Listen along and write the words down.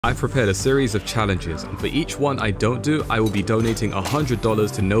I've prepared a series of challenges, and for each one I don't do, I will be donating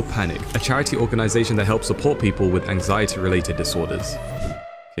 $100 to No Panic, a charity organization that helps support people with anxiety-related disorders.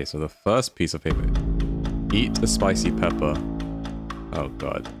 Okay, so the first piece of paper. Eat a spicy pepper. Oh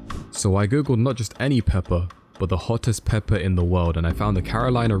god. So I googled not just any pepper, but the hottest pepper in the world, and I found the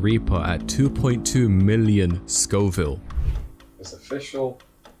Carolina Reaper at 2.2 million Scoville. It's official.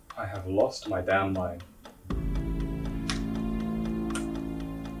 I have lost my damn mind.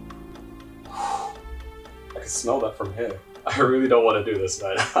 I can smell that from here. I really don't want to do this,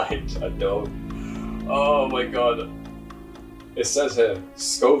 man. I don't. Oh my god. It says here,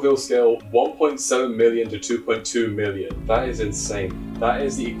 Scoville scale 1.7 million to 2.2 million. That is insane. That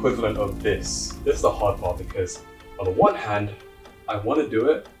is the equivalent of this. This is the hard part because on the one hand, I want to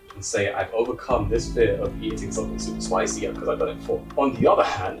do it and say I've overcome this fear of eating something super spicy because I've done it before. On the other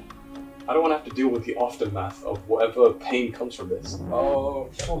hand, I don't want to have to deal with the aftermath of whatever pain comes from this.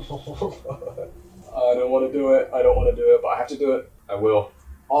 Oh, I don't want to do it. I don't want to do it, but I have to do it. I will.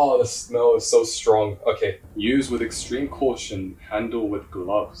 Oh, the smell is so strong. Okay, use with extreme caution. Handle with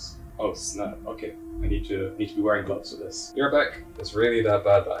gloves. Oh snap. Okay, I need to be wearing gloves for this. Be right back. It's really that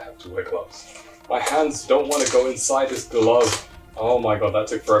bad that I have to wear gloves. My hands don't want to go inside this glove. Oh my god, that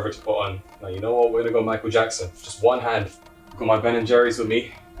took forever to put on. Now you know what? We're gonna go Michael Jackson. Just one hand. I've got my Ben & Jerry's with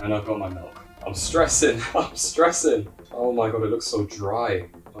me, and I've got my milk. I'm stressing. I'm stressing. Oh my god, it looks so dry.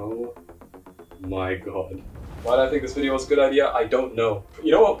 Oh my god. Why did I think this video was a good idea? I don't know.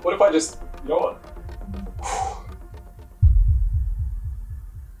 You know what? What if I just... You know what?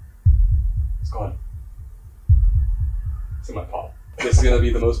 It's gone. It's in my palm. This is going to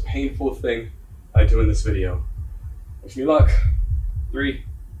be the most painful thing I do in this video. Wish me luck. 3,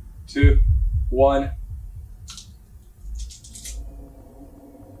 2, 1.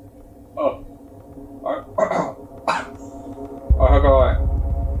 Oh. Alright. Alright.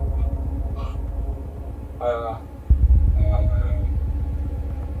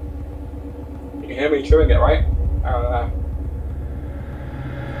 You can hear me chewing it, right?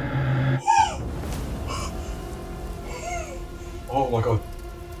 Oh my god.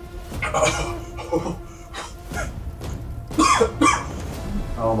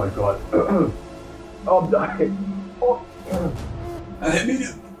 Oh my god. Oh, I'm dying. Oh. And hit me.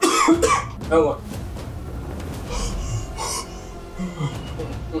 Oh my.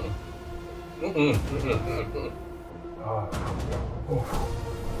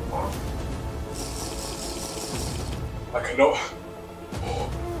 I cannot.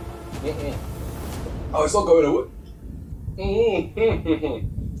 Oh, it's not going away.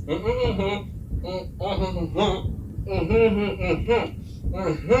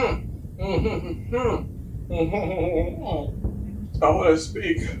 I want to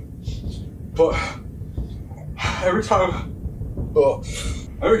speak, but every time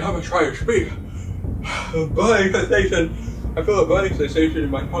I try to speak, the burning sensation, I feel a burning sensation in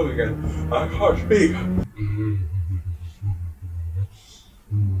my tongue again. I can't speak.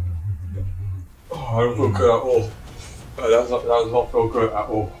 Oh, I don't feel good at all. That does not feel good at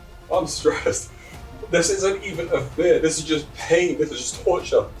all. I'm stressed. This isn't even a fear. This is just pain. This is just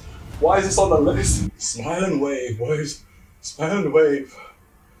torture. Why is this on the list? Smile and wave, boys. Smile and wave.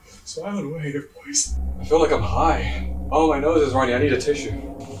 Smile and wave, boys. I feel like I'm high. Oh, my nose is running. I need a tissue.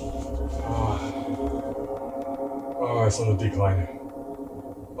 Oh, it's on the decline.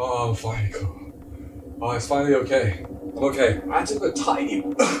 Oh, I'm finally cool. Oh, it's finally okay. I'm okay. I took a tiny...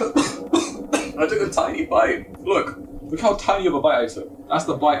 I took a tiny bite. Look how tiny of a bite I took. That's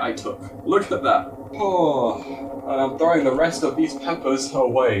the bite I took. Look at that. Oh, and I'm throwing the rest of these peppers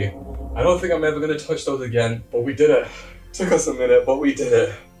away. I don't think I'm ever going to touch those again, but we did it. Took us a minute, but we did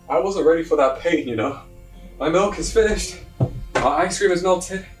it. I wasn't ready for that pain, you know. My milk is finished, my ice cream is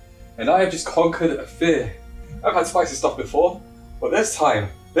melted, and I have just conquered a fear. I've had spicy stuff before, but this time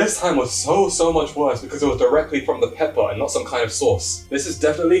was so much worse because it was directly from the pepper and not some kind of sauce. This is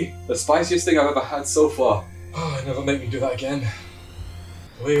definitely the spiciest thing I've ever had so far. Oh, never make me do that again.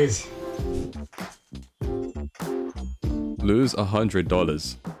 Please. Lose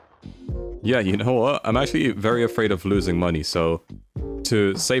 $100. Yeah, you know what? I'm actually very afraid of losing money, so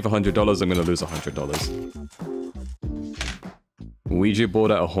to save $100, I'm gonna lose $100. Ouija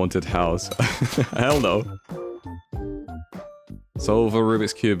board at a haunted house. Hell no. Solve a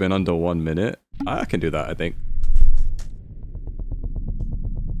Rubik's Cube in under 1 minute. I can do that, I think.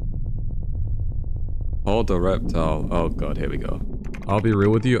 Hold a reptile. Oh god, here we go. I'll be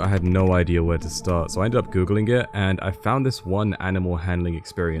real with you, I had no idea where to start, so I ended up googling it and I found this one animal handling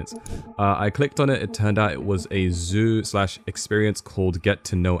experience. I clicked on it, it turned out it was a zoo/experience called Get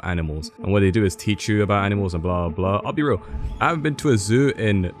to Know Animals, and what they do is teach you about animals and blah blah. I'll be real, I haven't been to a zoo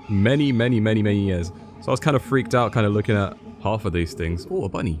in many years, so I was kind of freaked out kind of looking at half of these things. Oh, a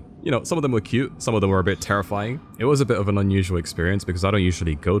bunny. You know, some of them were cute, some of them were a bit terrifying. It was a bit of an unusual experience because I don't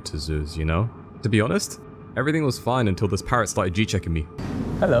usually go to zoos, you know? To be honest, everything was fine until this parrot started G-checking me.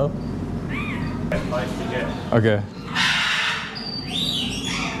 Hello. Okay.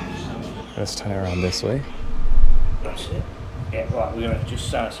 Let's turn it around this way. That's it. Yeah, right, we're going to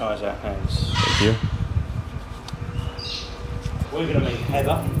just sanitize our hands. Thank you. We're going to meet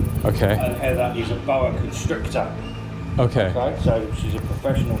Heather. Okay. And Heather is a boa constrictor. Okay. Okay, so she's a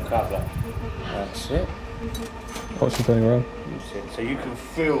professional cuddler. That's it. What's she turning around? That's it. So you can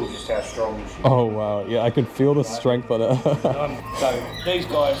feel just how strong she is. Oh wow, yeah, I can feel the strength on it. So these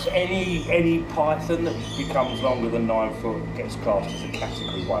guys, any python that becomes longer than 9 foot gets classed as a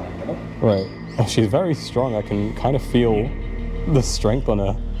category 1 animal. Right. Oh, she's very strong. I can kind of feel the strength on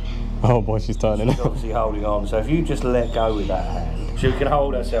her. Oh boy, she's turning. She's obviously holding on. So if you just let go with that hand, she can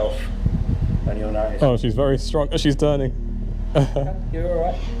hold herself, and you'll notice. Oh, she's very strong. Oh, she's turning. You're all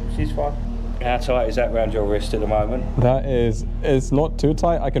right. She's fine. How tight is that around your wrist at the moment? That is, it's not too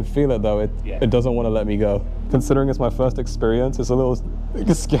tight. I can feel it though. It doesn't want to let me go. Considering it's my first experience, it's a little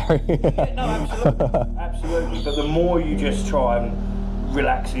scary. Yeah, no, absolutely. Absolutely. But the more you just try and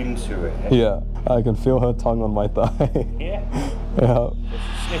relax into it. Yeah, I can feel her tongue on my thigh. Yeah? Yeah.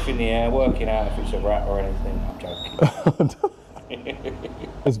 She's sniffing the air, working out if it's a rat or anything. I'm joking.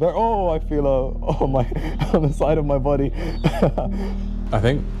 It's very, oh, I feel on the side of my body. I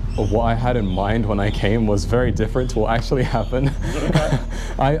think what I had in mind when I came was very different to what actually happened.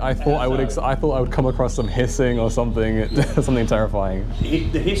 I thought I would come across some hissing or something, something terrifying.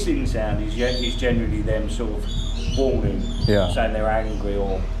 The hissing sound is generally them sort of warning, saying they're angry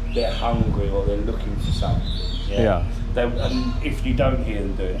or they're hungry or they're looking for something. Yeah. And if you don't hear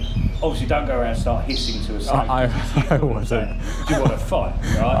them doing it, obviously don't go around and start hissing to a snake. I wouldn't. You want to fight,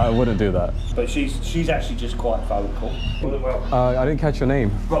 right? I wouldn't do that. But she's actually just quite vocal. I didn't catch your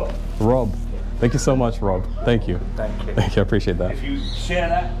name. Rob. Rob. Thank you so much, Rob. Thank you. Thank you. Thank you. I appreciate that. If you share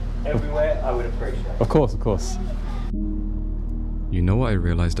that everywhere, I would appreciate it. Of course, of course. You know what I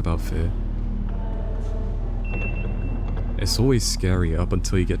realized about fear? It's always scary up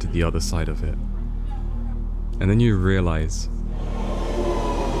until you get to the other side of it. And then you realize...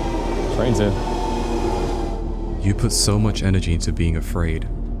 Train's in. You put so much energy into being afraid.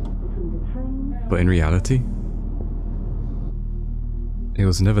 But in reality, it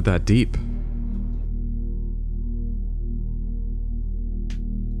was never that deep.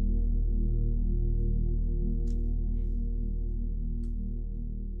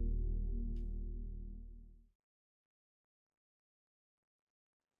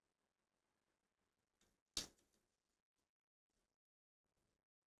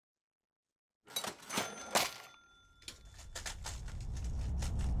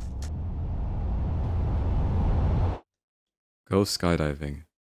 Go skydiving.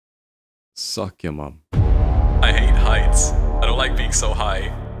 Suck your mum. I hate heights. I don't like being so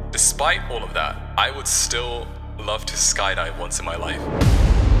high. Despite all of that, I would still love to skydive once in my life.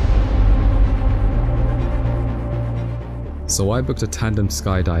 So I booked a tandem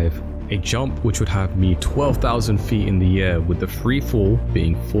skydive, a jump which would have me 12,000 feet in the air with the free fall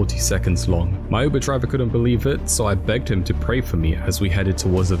being 40 seconds long. My Uber driver couldn't believe it, so I begged him to pray for me as we headed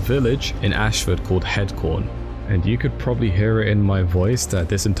towards a village in Ashford called Headcorn. And you could probably hear it in my voice that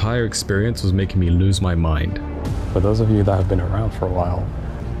this entire experience was making me lose my mind. For those of you that have been around for a while,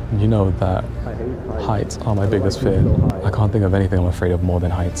 you know that heights are my biggest fear. I can't think of anything I'm afraid of more than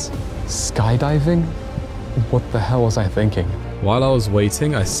heights. Skydiving? What the hell was I thinking? While I was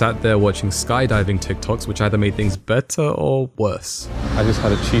waiting, I sat there watching skydiving TikToks, which either made things better or worse. I just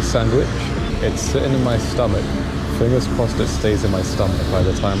had a cheese sandwich. It's sitting in my stomach. Fingers crossed it stays in my stomach by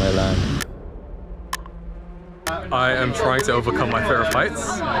the time I land. I am trying to overcome my fear of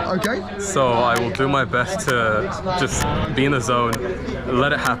heights. Okay. So I will do my best to just be in the zone,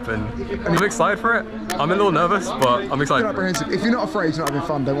 let it happen. I'm excited for it. I'm a little nervous, but I'm excited. You're apprehensive. If you're not afraid, it's not having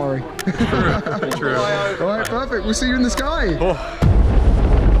fun, don't worry. True, true. All right, perfect. We'll see you in the sky. Oh.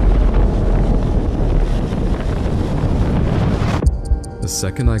 The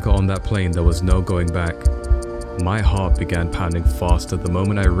second I got on that plane, there was no going back. My heart began pounding fast at the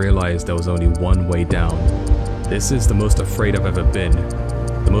moment I realized there was only one way down. This is the most afraid I've ever been,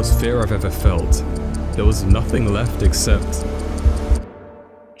 the most fear I've ever felt. There was nothing left except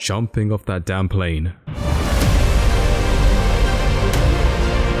jumping off that damn plane.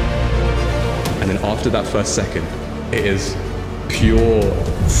 then after that first second, it is pure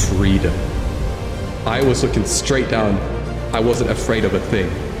freedom. I was looking straight down. I wasn't afraid of a thing.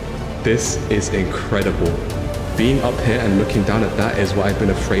 This is incredible. Being up here and looking down at that is what I've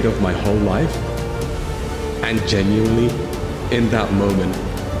been afraid of my whole life. And genuinely, in that moment,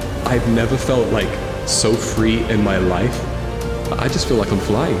 I've never felt like so free in my life. I just feel like I'm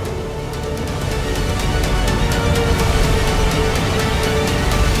flying.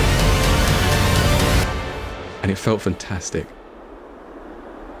 And it felt fantastic.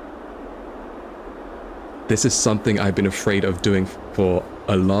 This is something I've been afraid of doing for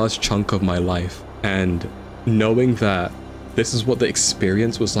a large chunk of my life. And knowing that this is what the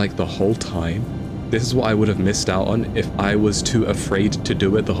experience was like the whole time, this is what I would have missed out on if I was too afraid to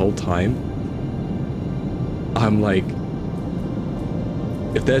do it the whole time. I'm like,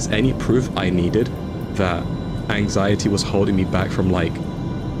 if there's any proof I needed that anxiety was holding me back from like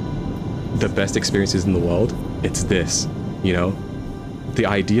the best experiences in the world, it's this, you know? The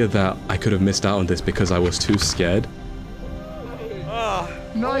idea that I could have missed out on this because I was too scared. Ah,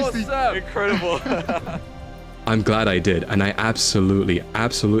 Nice. incredible. I'm glad I did, and I absolutely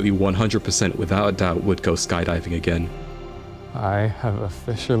 100% without a doubt would go skydiving again. I have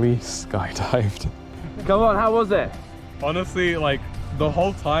officially skydived. Come on, how was it? Honestly, like the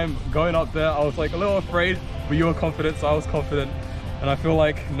whole time going up there, I was like a little afraid, but you were confident, so I was confident. And I feel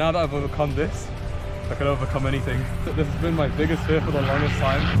like now that I've overcome this, I can overcome anything. This has been my biggest fear for the longest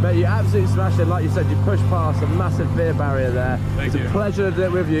time. Mate, you absolutely smashed it. Like you said, you pushed past a massive fear barrier there. Thank you. It's a pleasure to do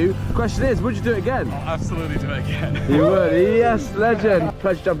it with you. The question is, would you do it again? I'll absolutely do it again. You would, yes, legend.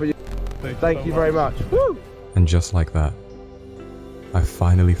 Pleasure jumping you. Thank you very much. Woo! And just like that, I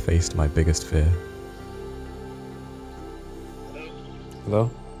finally faced my biggest fear. Hello?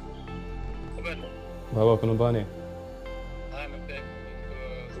 Baba, kung ba ni?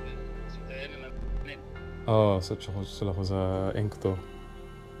 Oh, so sila ko sa ink to.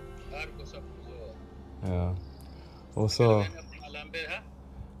 Yeah. Also,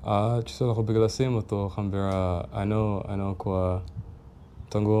 sila ko bigla simo to kambira. I know ko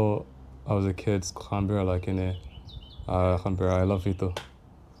tango I was a kid kambira like in kambira. I love you too.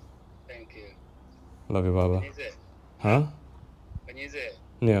 Thank you. Love you, Baba. Huh?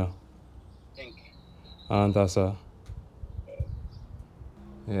 Yeah. Thank you. And that's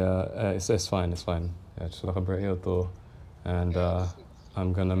yeah, it's fine, it's fine. Yeah, just like a bit to, and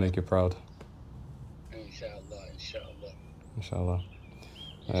I'm gonna make you proud. Inshallah, inshallah. Inshallah.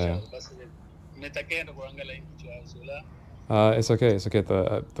 Yeah. It's okay.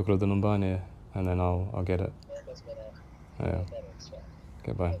 To close the numbani, and then I'll get it. Yeah.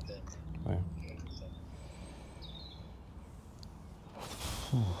 Okay, bye. Bye.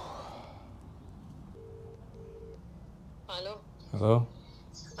 Hello. Hello.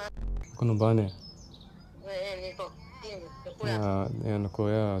 Kuno bani? Yeah,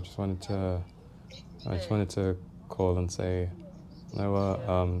 I just wanted to call and say, no,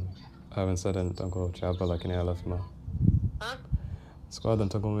 I haven't said it. Don't go jabba like any. I love you, ma. Huh? Squad,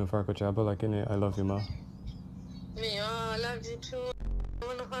 don't go me for jabba like any. I love you, ma. Me, I love you too. I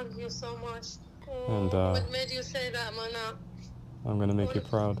wanna hug you so much. And what made you say that, man? I'm gonna make you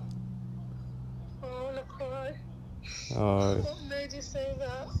proud. I wanna cry. What made you say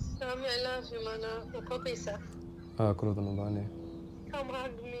that? I love you, man. Come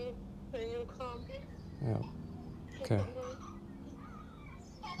hug me when you come. Yeah. Okay.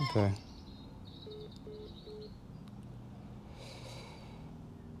 Okay.